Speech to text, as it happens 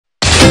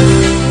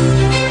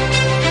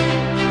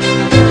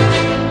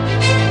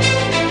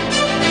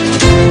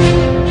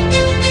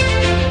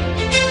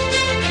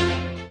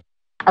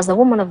as the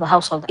woman of the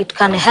household, it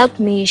can help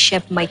me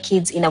shape my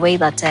kids in a way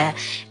that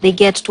they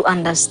get to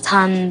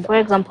understand. For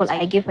example,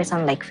 I give my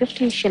son like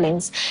 50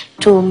 shillings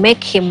to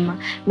make him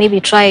maybe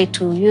try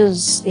to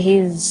use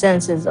his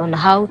senses on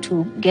how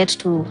to get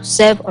to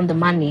save on the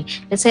money.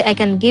 Let's say I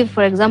can give,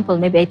 for example,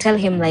 maybe I tell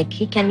him like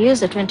he can use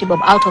the 20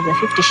 bob out of the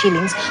 50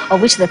 shillings,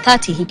 of which the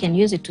 30 he can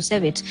use it to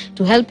save it,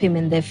 to help him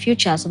in the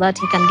future, so that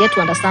he can get to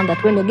understand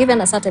that when you're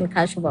given a certain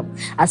cash of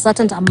a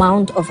certain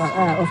amount of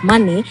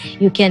money,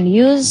 you can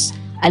use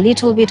a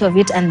little bit of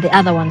it and the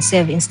other one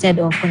save instead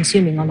of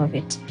consuming all of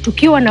it.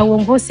 Tukiwa na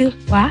uongozi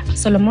wa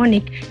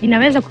Solomonic,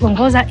 inaweza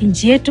kuongoza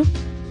nchi yetu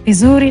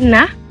vizuri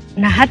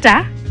na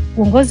hata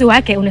uongozi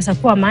wake unaweza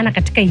kuwa maana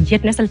katika nchi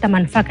yetu, unaweza leta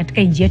manufaa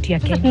katika nchi yetu ya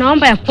Kenya.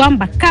 Tunaomba ya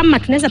kwamba kama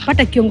tunaweza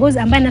pata kiongozi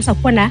ambaye anaweza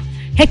kuwa na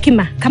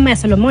hekima kama ya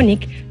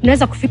Solomonic,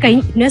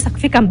 tunaweza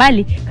kufika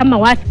mbali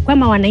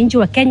kama wananchi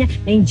wa Kenya,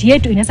 na nchi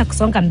yetu inaweza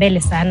kusonga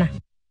mbele sana.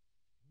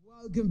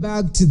 Welcome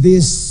back to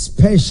this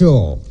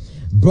special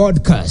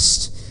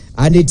broadcast,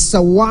 and it's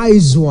a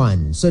wise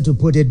one, so to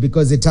put it,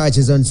 because it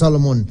touches on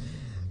Solomon,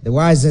 the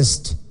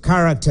wisest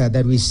character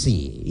that we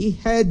see. He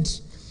had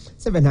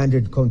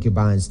 700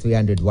 concubines,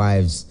 300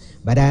 wives,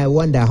 but I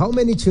wonder, how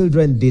many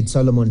children did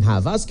Solomon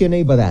have? Ask your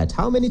neighbor that.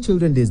 How many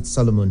children did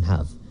Solomon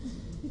have?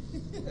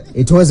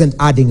 It wasn't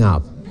adding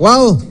up.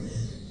 Well,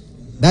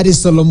 that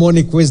is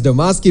Solomonic wisdom.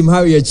 Ask him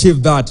how he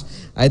achieved that.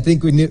 I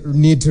think we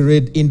need to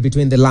read in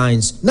between the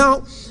lines.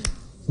 Now,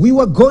 we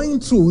were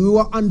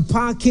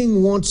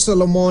unpacking what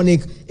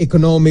Solomonic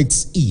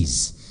economics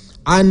is.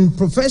 And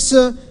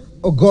Professor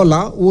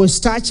Ogola was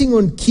touching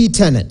on key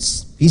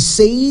tenets. He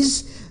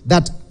says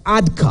that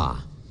ADCA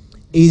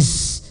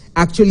is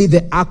actually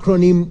the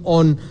acronym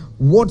on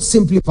what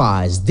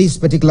simplifies this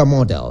particular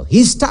model.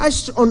 He's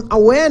touched on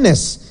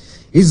awareness.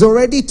 He's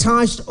already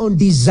touched on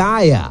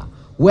desire.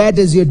 Where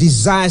does your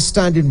desire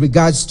stand in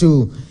regards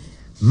to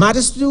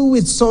matters to do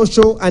with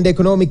social and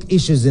economic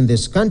issues in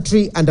this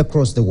country and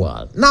across the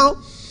world? Now,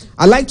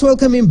 I'd like to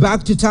welcome him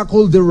back to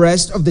tackle the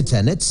rest of the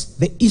tenets,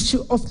 the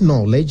issue of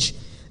knowledge,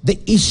 the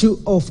issue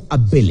of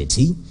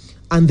ability,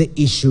 and the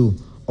issue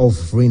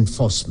of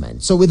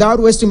reinforcement. So without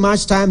wasting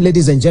much time,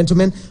 ladies and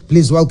gentlemen,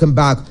 please welcome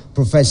back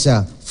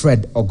Professor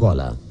Fred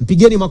Ogola.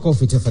 Mpigeni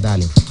makofi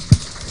tafadhali.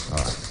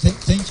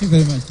 Thank you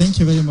very much. Thank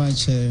you very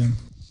much,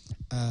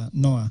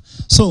 Noah.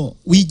 So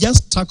we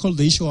just tackled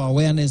the issue of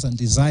awareness and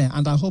desire,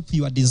 and I hope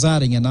you are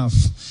desiring enough.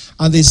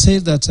 And they say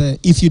that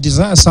if you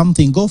desire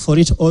something, go for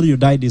it, or you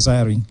die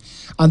desiring.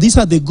 And these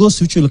are the ghosts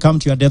which will come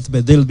to your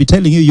deathbed. They'll be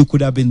telling you, you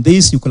could have been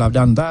this, you could have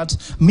done that.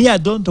 Me, I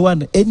don't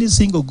want any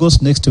single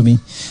ghost next to me.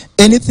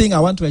 Anything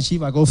I want to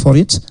achieve, I go for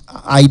it.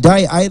 I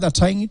die either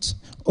trying it,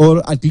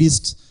 or at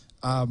least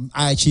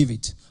I achieve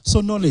it.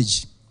 So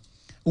knowledge.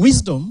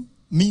 Wisdom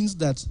means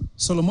that,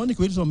 Solomonic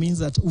wisdom means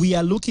that we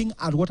are looking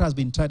at what has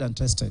been tried and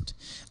tested.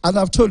 And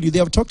I've told you, they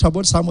have talked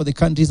about some of the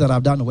countries that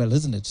have done well,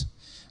 isn't it?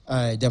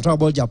 They have talked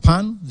about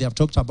Japan, they have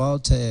talked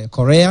about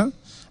Korea,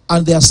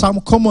 and there are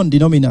some common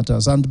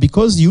denominators. And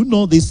because you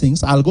know these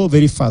things, I'll go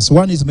very fast.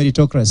 One is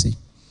meritocracy.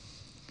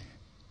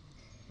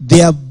 They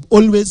have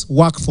always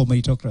worked for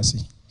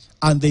meritocracy.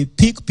 And they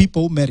pick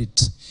people who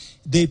merit.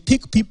 They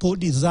pick people who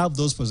deserve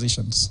those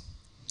positions.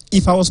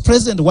 If I was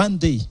president one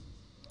day,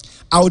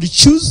 I would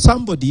choose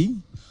somebody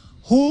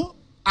who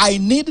I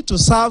need to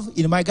serve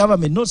in my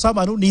government, not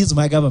someone who needs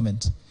my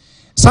government.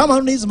 Someone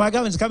who needs my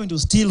government is coming to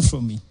steal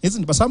from me,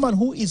 isn't it? But someone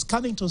who is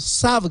coming to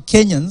serve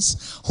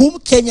Kenyans, whom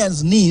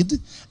Kenyans need,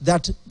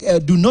 that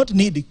do not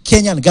need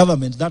Kenyan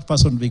government, that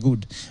person will be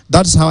good.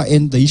 That's how I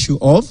end the issue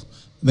of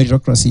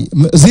meritocracy.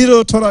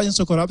 Zero tolerance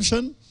to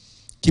corruption.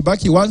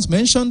 Kibaki once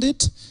mentioned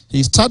it.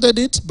 He started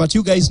it, but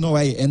you guys know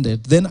why he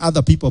ended. Then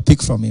other people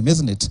pick from him,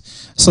 isn't it?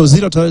 So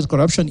zero tolerance to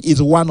corruption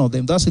is one of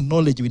them. That's the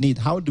knowledge we need.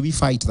 How do we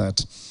fight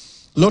that?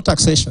 Low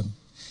taxation.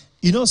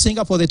 You know,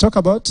 Singapore, they talk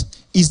about,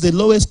 is the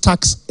lowest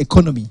tax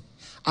economy.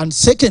 And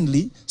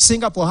secondly,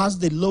 Singapore has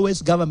the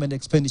lowest government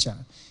expenditure.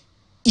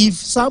 If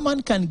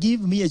someone can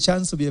give me a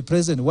chance to be a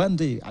president one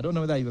day, I don't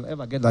know whether I will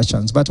ever get that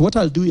chance, but what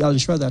I'll do, I'll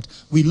ensure that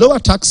we lower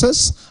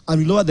taxes and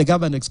we lower the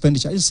government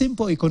expenditure. It's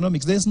simple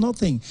economics. There's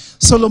nothing.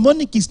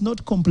 Solomonic is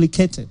not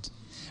complicated.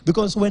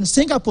 Because when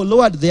Singapore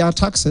lowered their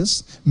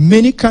taxes,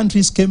 many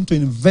countries came to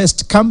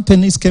invest,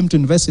 companies came to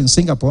invest in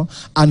Singapore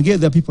and gave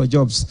their people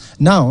jobs.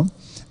 Now,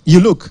 you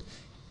look,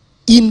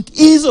 in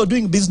ease of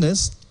doing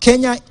business,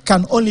 Kenya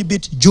can only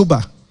beat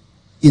Juba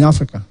in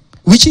Africa,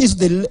 which is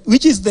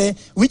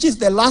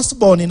the last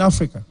born in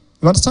Africa.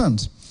 You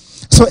understand?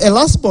 So a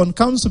last born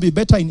comes to be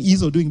better in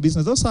ease of doing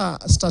business. Those are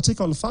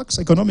statistical facts,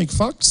 economic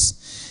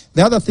facts.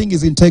 The other thing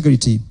is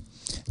integrity.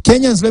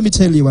 Kenyans, let me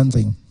tell you one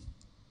thing.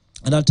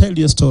 And I'll tell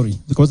you a story,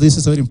 because this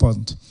is very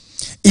important.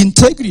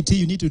 Integrity,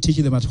 you need to teach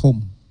them at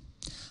home.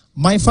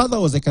 My father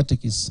was a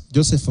catechist,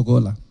 Joseph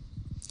Ogola.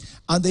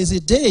 And there's a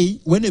day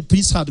when a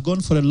priest had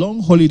gone for a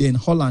long holiday in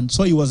Holland,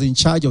 so he was in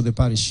charge of the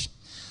parish.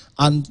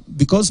 And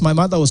because my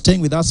mother was staying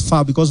with us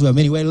far, because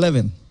we were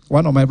 11,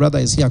 one of my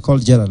brothers is here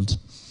called Gerald.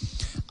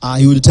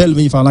 He will tell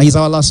me if I'm like, he's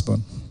our last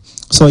born.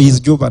 So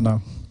he's Juba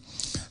now.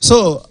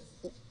 So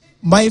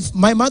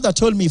My mother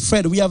told me,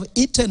 Fred, we have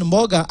eaten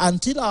moga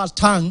until our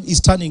tongue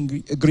is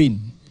turning green.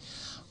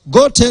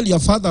 Go tell your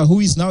father, who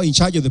is now in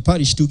charge of the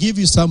parish, to give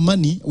you some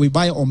money. We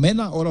buy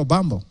omena or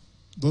obambo.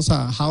 Those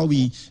are how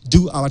we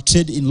do our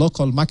trade in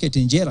local market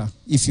in Jera,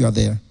 if you are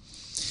there.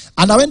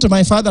 And I went to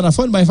my father, and I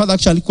found my father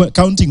actually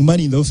counting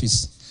money in the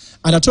office.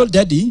 And I told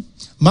Daddy,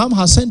 Mom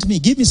has sent me,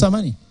 give me some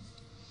money.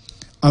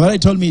 And Daddy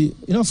told me,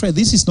 you know, Fred,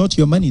 this is not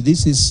your money.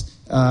 This is,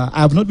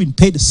 I have not been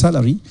paid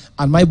salary,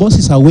 and my boss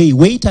is away.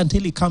 Wait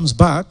until he comes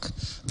back,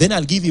 then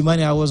I'll give you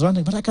money. I was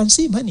wondering, but I can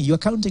see money. You're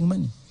counting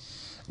money.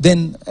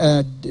 Then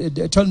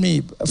told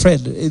me,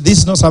 Fred, this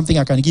is not something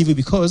I can give you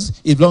because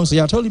it belongs to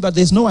you. I told him, but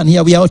there's no one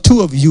here. We are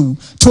two of you,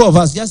 two of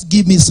us. Just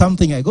give me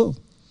something, I go.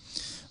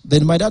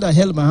 Then my dad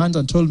held my hand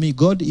and told me,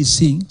 God is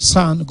saying,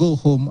 son, go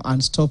home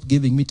and stop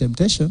giving me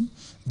temptation.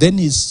 Then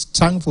he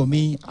sang for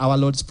me our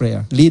Lord's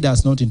Prayer, lead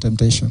us not in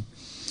temptation.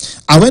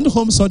 I went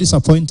home so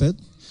disappointed.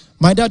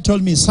 My dad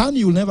told me, son,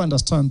 you will never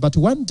understand, but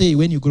one day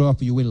when you grow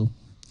up, you will.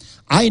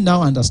 I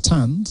now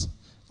understand,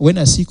 when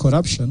I see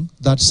corruption,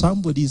 that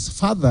somebody's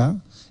father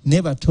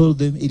never told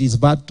them it is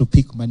bad to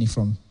pick money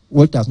from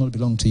what does not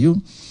belong to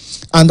you.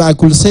 And I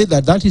could say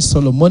that that is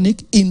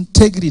Solomonic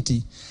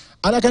integrity.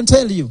 And I can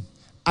tell you,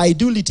 I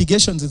do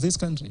litigations in this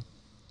country.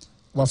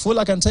 Wafula,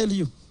 I can tell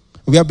you,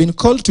 we have been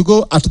called to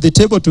go at the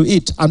table to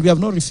eat, and we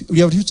have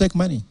refused to take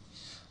money.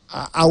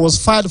 I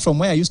was fired from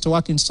where I used to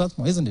work in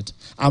Strathmore, isn't it?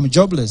 I'm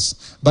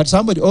jobless. But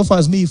somebody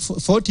offers me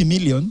 40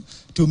 million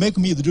to make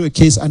me do a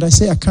case, and I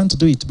say I can't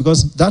do it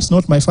because that's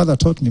not my father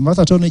taught me. My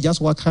father told me just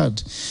work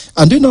hard.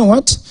 And do you know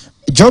what?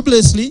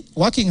 Joblessly,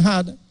 working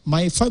hard,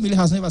 my family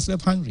has never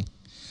slept hungry.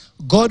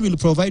 God will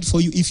provide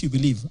for you if you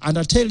believe. And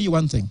I'll tell you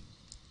one thing.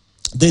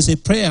 There's a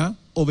prayer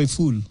of a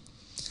fool.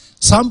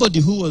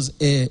 Somebody who was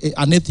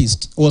an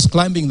atheist was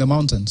climbing the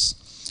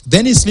mountains.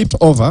 Then he slipped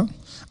over.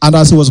 And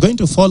as he was going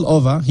to fall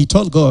over, he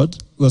told God,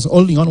 he was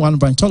holding on one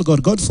branch, told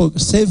God, God,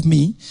 save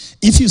me.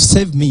 If you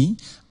save me,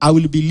 I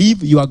will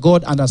believe you are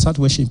God and I'll start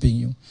worshiping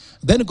you.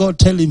 Then God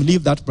told him,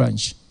 leave that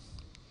branch.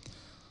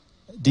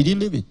 Did he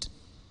leave it?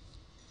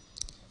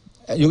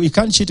 You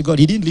can't cheat God.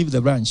 He didn't leave the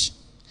branch.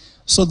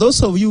 So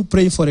those of you who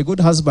pray for a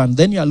good husband,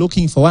 then you are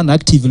looking for one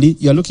actively.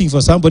 You are looking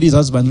for somebody's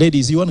husband.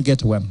 Ladies, you won't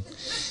get one.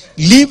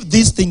 Leave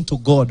this thing to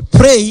God.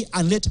 Pray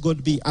and let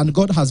God be. And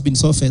God has been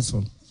so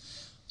faithful.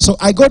 So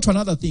I got to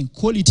another thing,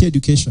 quality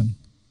education.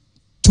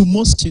 To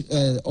most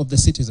of the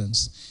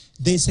citizens,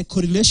 there is a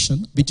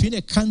correlation between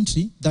a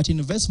country that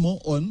invests more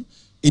on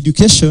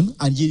education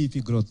and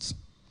GDP growth.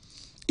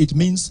 It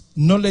means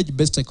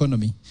knowledge-based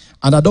economy.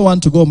 And I don't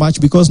want to go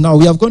much because now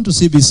we have gone to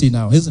CBC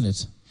now, isn't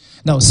it?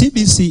 Now,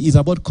 CBC is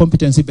about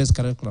competency-based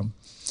curriculum.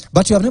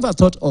 But you have never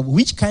thought of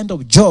which kind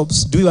of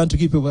jobs do you want to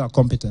give people who are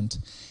competent.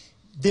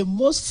 The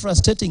most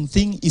frustrating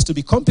thing is to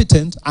be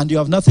competent and you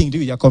have nothing to do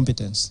with your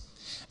competence.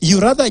 You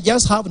rather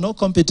just have no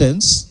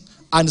competence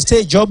and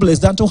stay jobless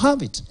than to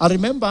have it. I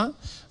remember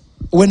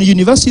when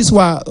universities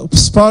were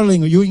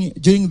sprawling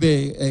during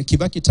the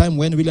Kibaki time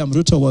when William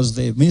Ruto was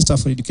the Minister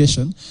for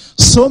Education,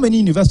 so many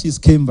universities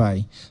came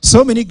by,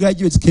 so many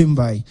graduates came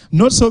by,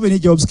 not so many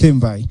jobs came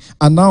by.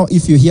 And now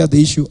if you hear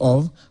the issue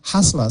of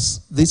hustlers,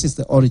 this is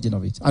the origin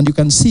of it. And you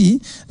can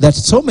see that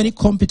so many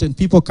competent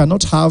people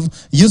cannot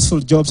have useful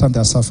jobs and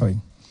they're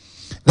suffering.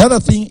 The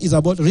other thing is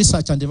about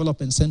research and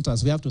development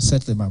centers. We have to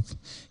set them up.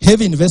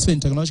 Heavy investment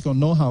in technological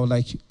know-how,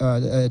 like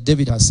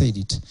David has said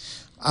it.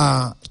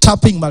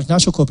 Tapping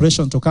multinational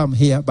corporations to come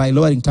here by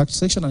lowering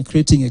taxation and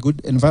creating a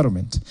good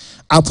environment.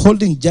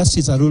 Upholding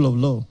justice and rule of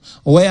law,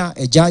 where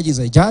a judge is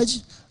a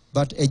judge,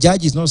 but a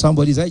judge is not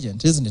somebody's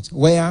agent, isn't it?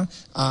 Where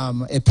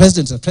a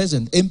president is a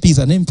president, MP is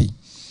an MP.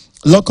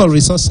 Local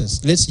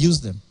resources, let's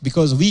use them.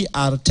 Because we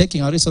are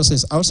taking our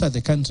resources outside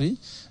the country.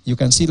 You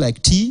can see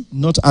like tea,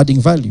 not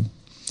adding value.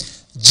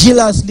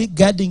 Jealously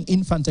guarding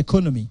infant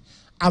economy.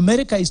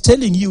 America is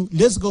telling you,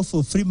 let's go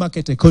for free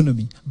market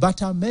economy.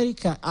 But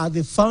America are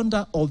the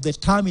founder of the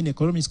term in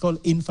economics called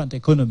infant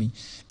economy.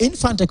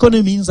 Infant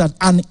economy means that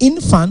an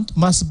infant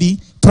must be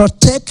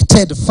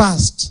protected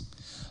first.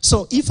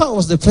 So if I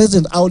was the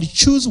president, I would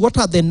choose what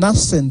are the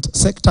nascent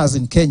sectors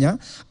in Kenya,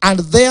 and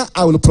there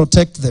I will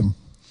protect them.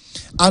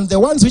 And the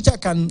ones which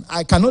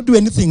I cannot do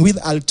anything with,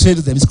 I'll trade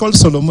them. It's called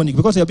Solomonic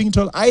because you're being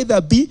told either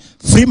be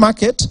free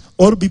market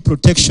or be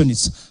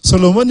protectionist.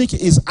 Solomonic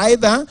is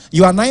either,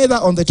 you are neither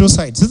on the two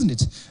sides, isn't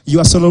it? You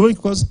are Solomonic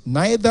because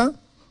neither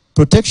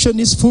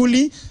protectionist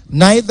fully,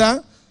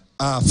 neither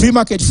free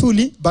market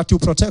fully, but to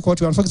protect what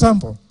you want. For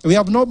example, we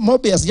have no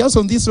mobiles just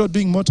on this road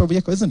doing motor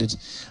vehicle, isn't it?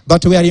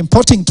 But we are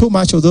importing too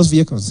much of those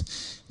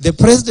vehicles. The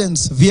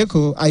president's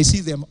vehicle, I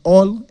see them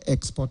all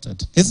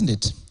exported, isn't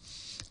it?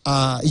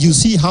 You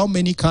see how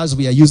many cars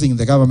we are using in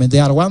the government.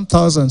 There are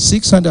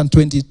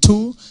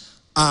 1,622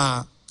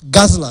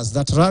 guzzlers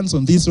that runs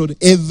on this road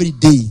every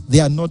day.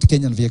 They are not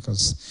Kenyan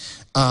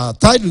vehicles.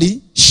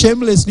 Thirdly,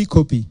 shamelessly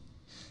copy.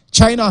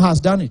 China has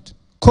done it.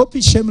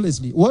 Copy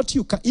shamelessly.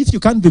 If you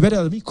can't be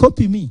better than me,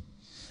 copy me.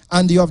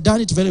 And you have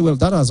done it very well.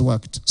 That has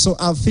worked. So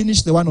I've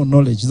finished the one on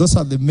knowledge. Those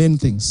are the main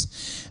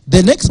things.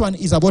 The next one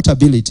is about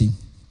ability.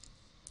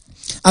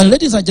 And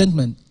ladies and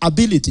gentlemen,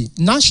 ability.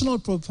 National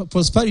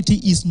prosperity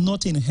is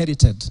not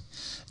inherited.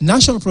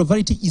 National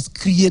prosperity is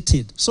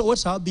created. So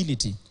what's our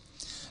ability?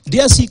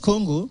 DRC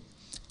Congo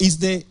is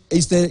the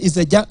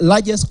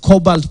largest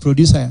cobalt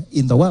producer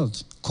in the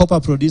world. Copper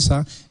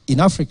producer in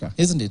Africa,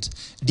 isn't it?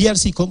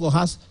 DRC Congo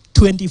has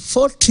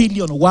 $24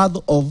 trillion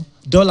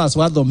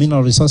worth of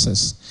mineral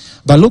resources.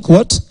 But look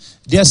what?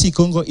 DRC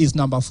Congo is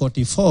number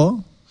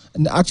 44.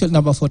 Actually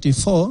number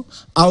 44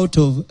 out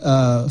of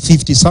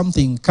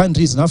 50-something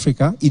countries in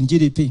Africa in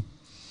GDP.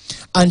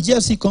 And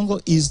DRC Congo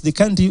is the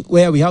country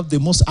where we have the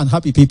most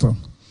unhappy people.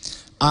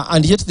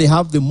 And yet they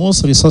have the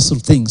most resourceful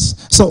things.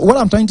 So what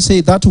I'm trying to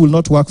say, that will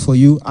not work for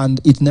you,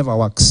 and it never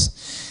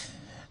works.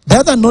 The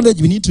other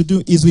knowledge we need to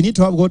do is we need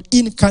to have got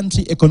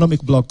in-country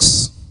economic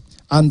blocks.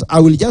 And I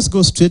will just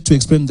go straight to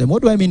explain them.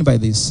 What do I mean by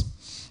this?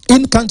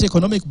 In-country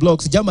economic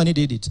blocks, Germany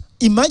did it.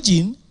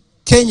 Imagine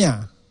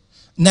Kenya,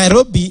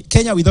 Nairobi,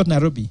 Kenya without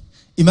Nairobi.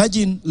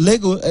 Imagine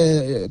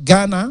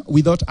Ghana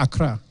without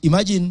Accra.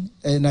 Imagine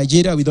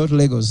Nigeria without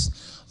Lagos.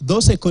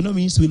 Those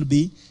economies will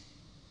be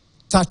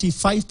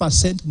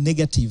 35%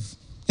 negative,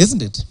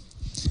 isn't it?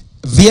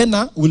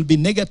 Vienna will be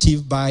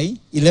negative by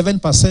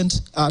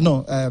 11%.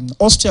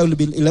 Austria will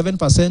be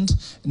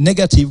 11%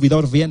 negative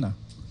without Vienna.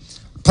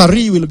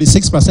 Paris will be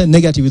 6%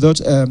 negative without,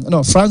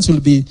 France will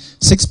be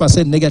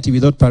 6% negative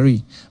without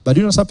Paris. But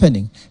you know what's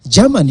happening?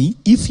 Germany,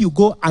 if you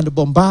go and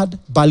bombard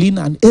Berlin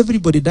and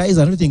everybody dies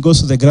and everything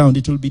goes to the ground,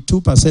 it will be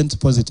 2%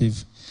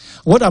 positive.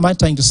 What am I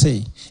trying to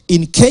say?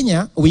 In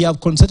Kenya, we have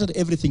concentrated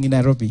everything in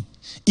Nairobi.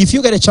 If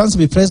you get a chance to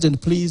be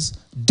president, please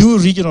do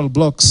regional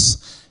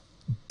blocks.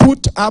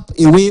 Put up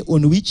a way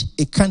on which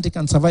a country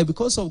can survive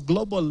because of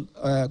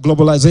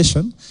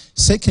globalization.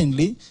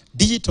 Secondly,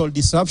 digital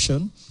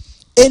disruption.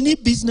 Any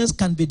business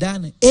can be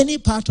done in any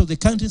part of the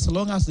country so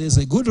long as there's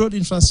a good road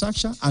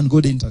infrastructure and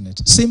good internet.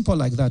 Simple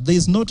like that. There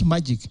is not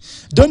magic.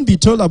 Don't be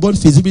told about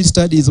feasibility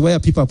studies where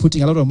people are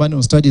putting a lot of money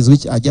on studies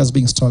which are just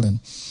being stolen.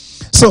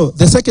 So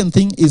the second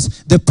thing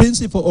is the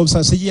principle of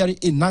subsidiary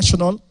in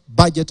national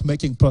budget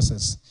making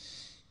process.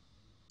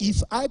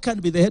 If I can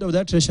be the head of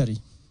that treasury,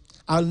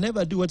 I'll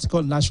never do what's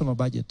called national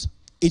budget.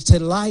 It's a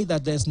lie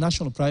that there's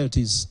national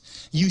priorities.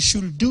 You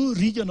should do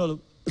regional,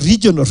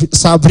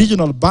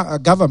 sub-regional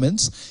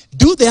governments,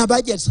 do their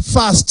budgets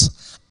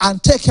first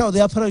and take care of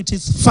their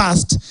priorities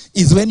first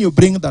is when you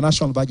bring the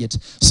national budget.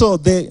 So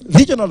the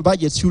regional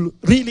budgets should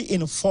really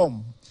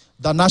inform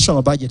the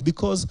national budget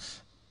because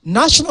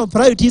national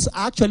priorities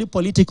are actually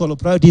political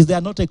priorities. They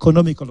are not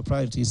economical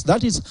priorities.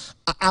 That is,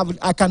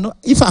 I cannot,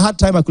 if I had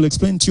time, I could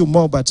explain to you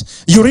more, but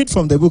you read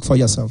from the book for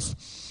yourself.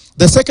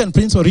 The second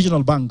principle,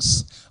 regional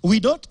banks. We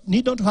don't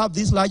need to have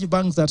these large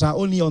banks that are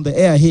only on the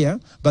air here,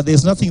 but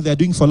there's nothing they're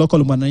doing for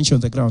local monetization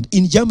on the ground.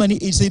 In Germany,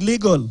 it's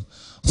illegal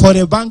for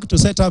a bank to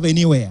set up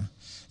anywhere.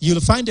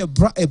 You'll find a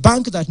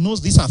bank that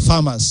knows these are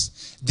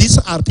farmers. These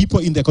are people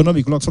in the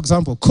economic block. For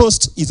example,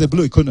 Coast is a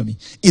blue economy.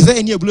 Is there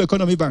any blue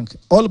economy bank?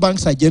 All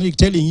banks are generally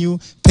telling you,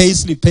 pay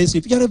slip, pay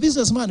slip. You're a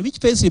businessman. Which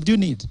pay slip do you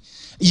need?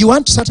 You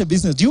want to start a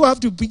business. Do you have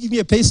to give me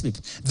a pay slip?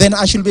 Then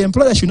I should be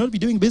employed. I should not be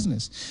doing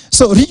business.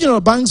 So regional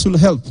banks will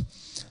help.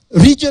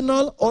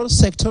 Regional or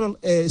sectoral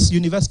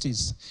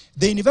universities.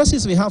 The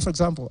universities we have, for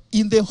example,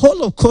 in the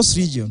whole of Coast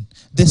region,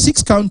 the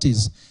 6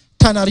 counties,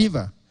 Tana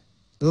River,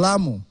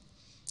 Lamu,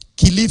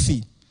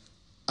 Kilifi,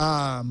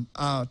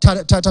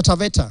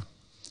 Taveta,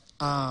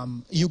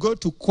 you go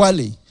to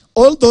Kwale,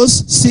 all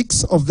those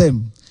 6 of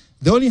them,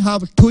 they only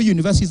have 2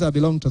 universities that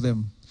belong to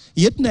them.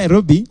 Yet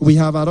Nairobi, we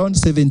have around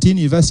 17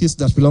 universities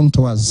that belong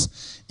to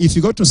us. If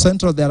you go to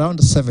Central, they're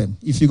around 7.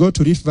 If you go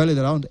to Rift Valley,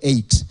 they're around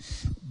 8.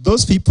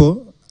 Those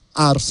people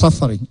are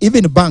suffering.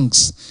 Even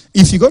banks.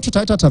 If you go to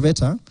Taita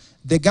Taveta,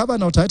 the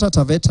governor of Taita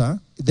Taveta,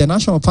 the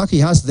national park he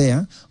has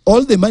there,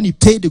 all the money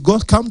paid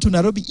come to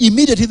Nairobi,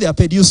 immediately they are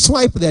paid. You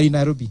swipe there in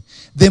Nairobi.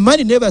 The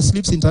money never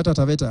sleeps in Taita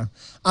Taveta.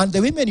 And the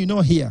women you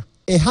know here,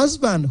 a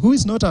husband who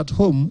is not at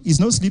home is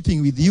not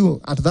sleeping with you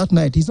at that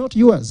night. It's not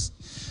yours.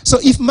 So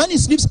if money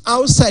sleeps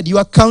outside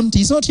your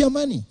county, it's not your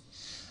money.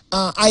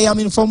 I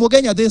am from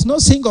Ugenya. There's no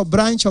single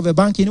branch of a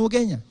bank in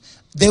Ugenya.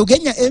 The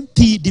Ugenya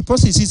MP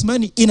deposits his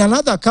money in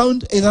another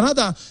account, in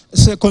another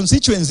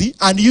constituency,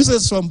 and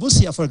uses from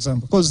Busia, for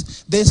example,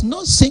 because there's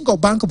no single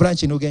bank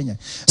branch in Ugenya.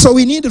 So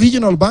we need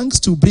regional banks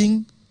to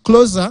bring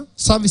closer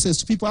services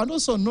to people and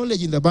also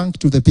knowledge in the bank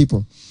to the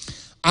people.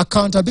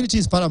 Accountability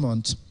is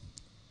paramount.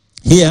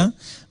 Here,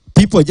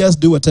 people just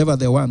do whatever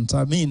they want.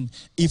 I mean,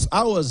 if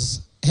I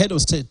was head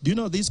of state, do you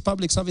know this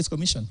Public Service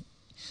Commission?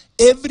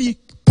 Every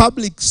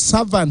public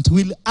servant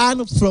will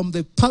earn from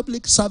the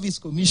Public Service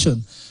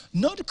Commission,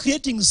 not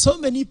creating so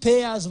many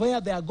payers where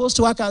there are ghost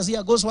workers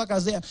here, ghost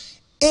workers there.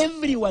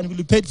 Everyone will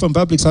be paid from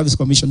Public Service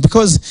Commission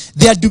because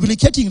they are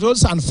duplicating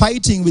roles and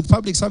fighting with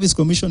Public Service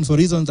Commission for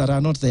reasons that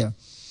are not there.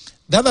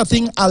 The other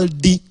thing, I'll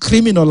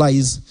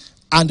decriminalize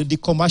and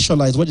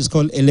decommercialize what is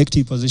called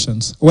elective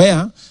positions,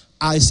 where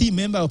I see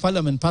member of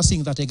parliament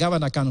passing that a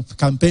governor can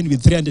campaign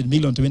with 300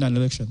 million to win an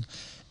election.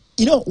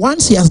 You know,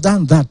 once he has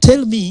done that,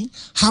 tell me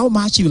how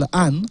much he will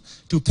earn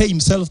to pay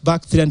himself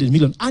back 300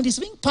 million. And it's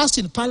being passed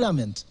in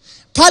Parliament.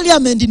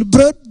 Parliament in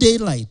broad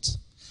daylight.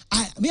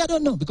 I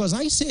don't know, because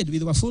I said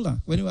with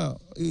Wafula, when we were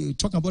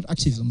talking about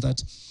activism,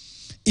 that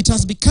it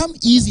has become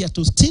easier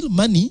to steal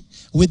money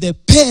with a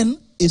pen,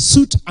 a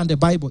suit, and a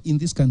Bible in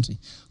this country.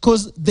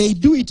 Because they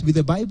do it with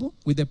a Bible,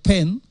 with a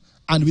pen,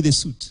 and with a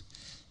suit.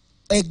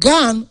 A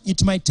gun,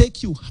 it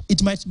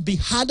might be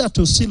harder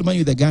to steal money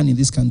with a gun in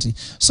this country.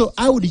 So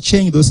I would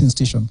change those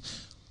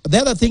institutions. The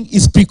other thing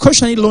is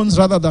precautionary loans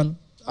rather than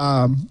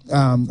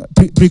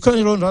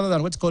precautionary loans rather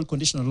than what's called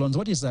conditional loans.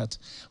 What is that?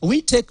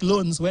 We take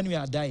loans when we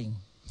are dying.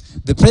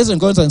 The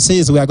president goes and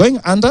says, we are going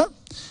under,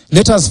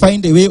 let us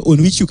find a way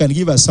on which you can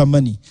give us some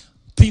money.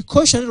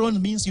 Precautionary loan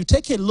means you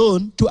take a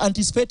loan to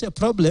anticipate a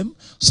problem,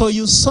 so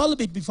you solve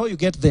it before you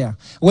get there.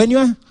 When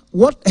your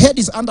head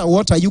is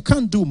underwater, you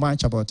can't do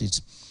much about it.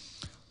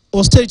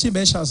 Austerity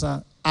measures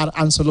are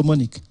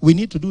un-Solomonic. We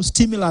need to do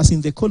stimulus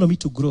in the economy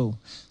to grow.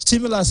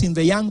 Stimulus in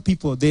the young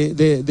people,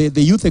 the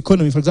youth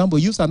economy. For example,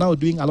 youth are now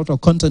doing a lot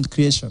of content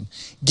creation.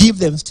 Give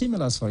them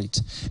stimulus for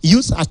it.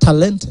 Youth are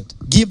talented.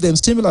 Give them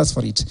stimulus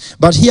for it.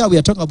 But here we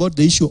are talking about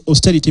the issue of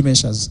austerity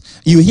measures.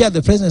 You hear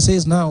the president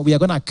says now we are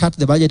going to cut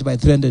the budget by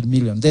 300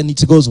 million. Then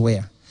it goes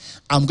where?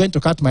 I'm going to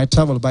cut my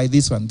travel by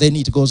this one. Then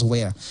it goes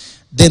where?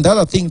 Then the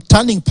other thing,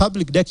 turning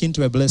public debt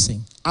into a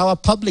blessing. Our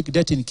public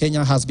debt in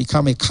Kenya has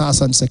become a curse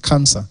and it's a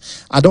cancer.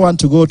 I don't want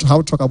to go to how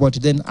to talk about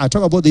it. Then I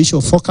talk about the issue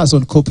of focus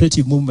on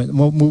cooperative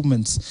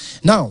movements.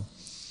 Now,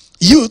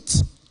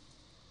 youth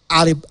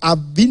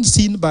have been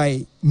seen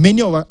by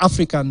many of our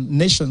African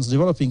nations,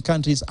 developing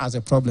countries, as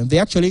a problem. They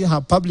actually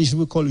have published what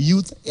we call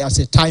youth as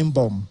a time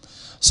bomb.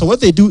 So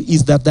what they do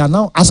is that they are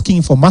now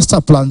asking for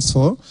master plans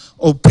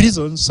or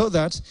prisons so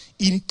that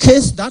in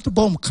case that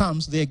bomb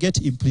comes, they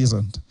get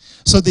imprisoned.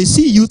 So they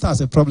see youth as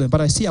a problem,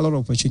 but I see a lot of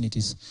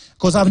opportunities.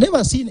 Because I've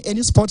never seen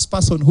any sports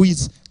person who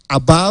is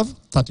above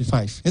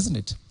 35, isn't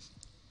it?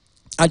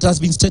 It has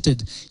been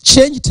stated.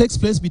 Change takes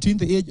place between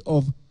the age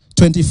of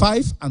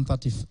 25 and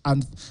 30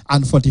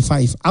 and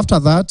 45. After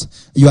that,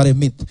 you are a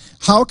myth.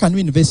 How can we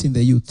invest in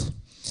the youth?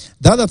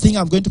 The other thing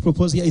I'm going to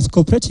propose here is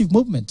cooperative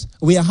movement.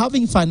 We are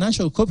having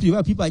financial cooperative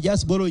where people are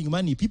just borrowing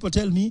money. People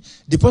tell me,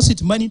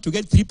 deposit money to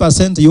get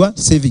 3% your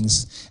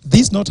savings.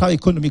 This is not how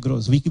economy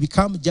grows. We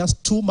become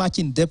just too much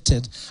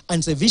indebted, and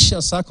it's a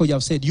vicious circle. You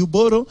have said, you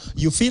borrow,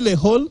 you fill a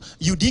hole,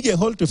 you dig a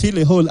hole to fill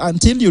a hole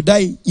until you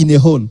die in a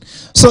hole.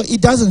 So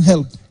it doesn't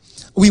help.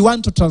 We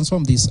want to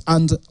transform this.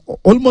 And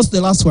almost the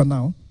last one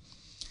now.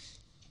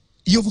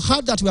 You've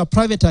heard that we are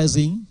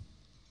privatizing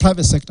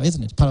private sector,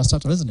 isn't it?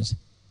 Parastatal, isn't it?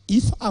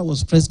 If I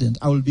was president,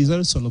 I would be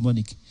very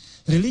Solomonic.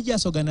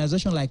 Religious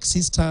organizations like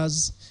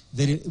Sisters,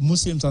 the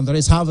Muslims and the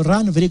rest have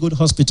run very good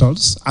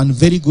hospitals and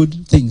very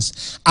good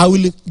things. I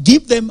will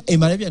give them a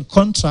management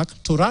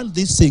contract to run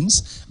these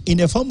things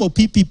in a form of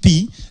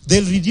PPP.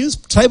 They'll reduce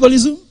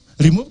tribalism,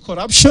 remove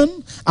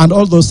corruption, and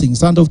all those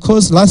things. And of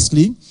course,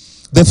 lastly,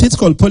 the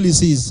fiscal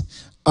policies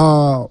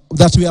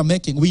that we are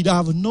making. We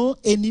have no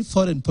any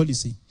foreign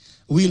policy.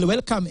 We'll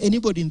welcome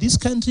anybody in this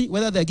country,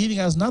 whether they're giving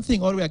us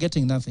nothing or we are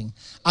getting nothing.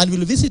 And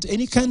we'll visit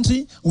any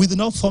country with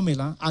no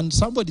formula. And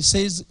somebody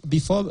says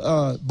before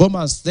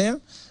bombers there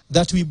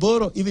that we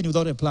borrow even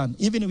without a plan.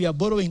 Even we are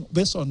borrowing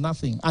based on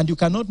nothing. And you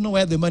cannot know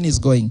where the money is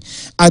going.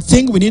 I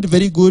think we need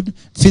very good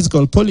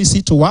fiscal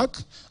policy to work.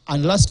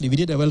 And lastly, we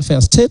need a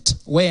welfare state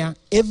where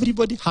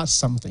everybody has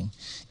something.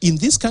 In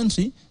this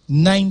country,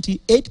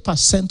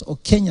 98%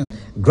 of Kenyans.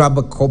 Grab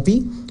a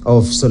copy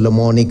of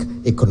Solomonic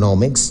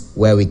Economics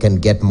where we can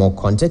get more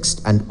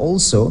context, and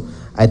also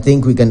I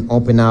think we can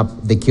open up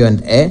the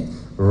Q&A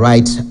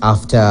right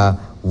after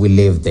we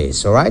leave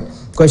this. All right,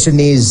 question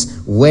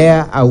is,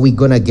 where are we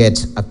gonna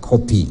get a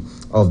copy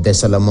of the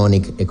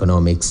Solomonic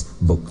Economics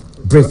book?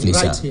 Briefly,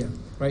 right sir. Here,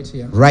 right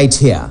here. Right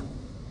here.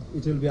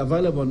 It will be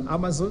available on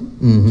Amazon.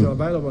 It will be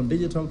available on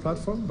digital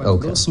platform. But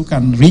those who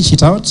can reach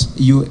it out,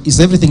 is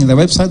everything in the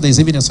website. There's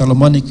even a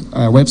Solomonic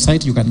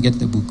website. You can get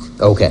the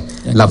book. Okay,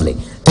 lovely.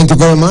 Thank you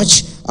very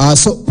much.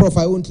 So, Prof,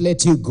 I won't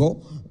let you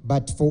go,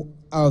 but for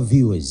our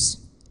viewers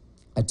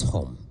at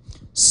home,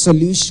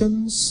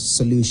 solutions,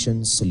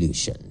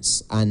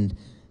 and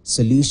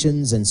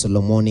solutions and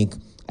Solomonic,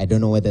 I don't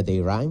know whether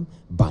they rhyme,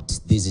 but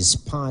this is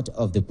part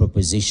of the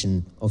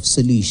proposition of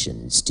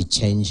solutions to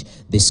change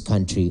this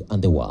country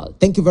and the world.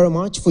 Thank you very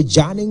much for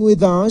joining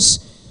with us.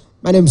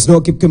 My name is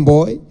Nokip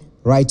Kimboy.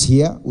 Right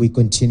here, we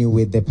continue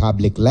with the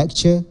public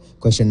lecture,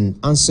 question and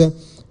answer.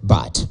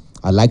 But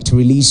I'd like to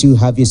release you.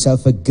 Have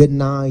yourself a good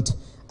night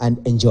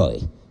and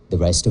enjoy the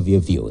rest of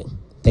your viewing.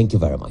 Thank you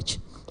very much.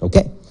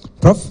 Okay,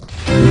 Prof?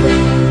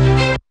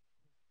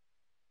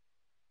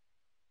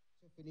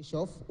 Finish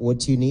off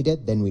what you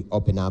needed, then we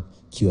open up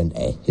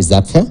Q&A. Is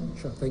that fair?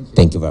 Sure, thank you.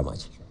 Thank you very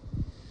much.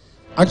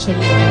 Actually...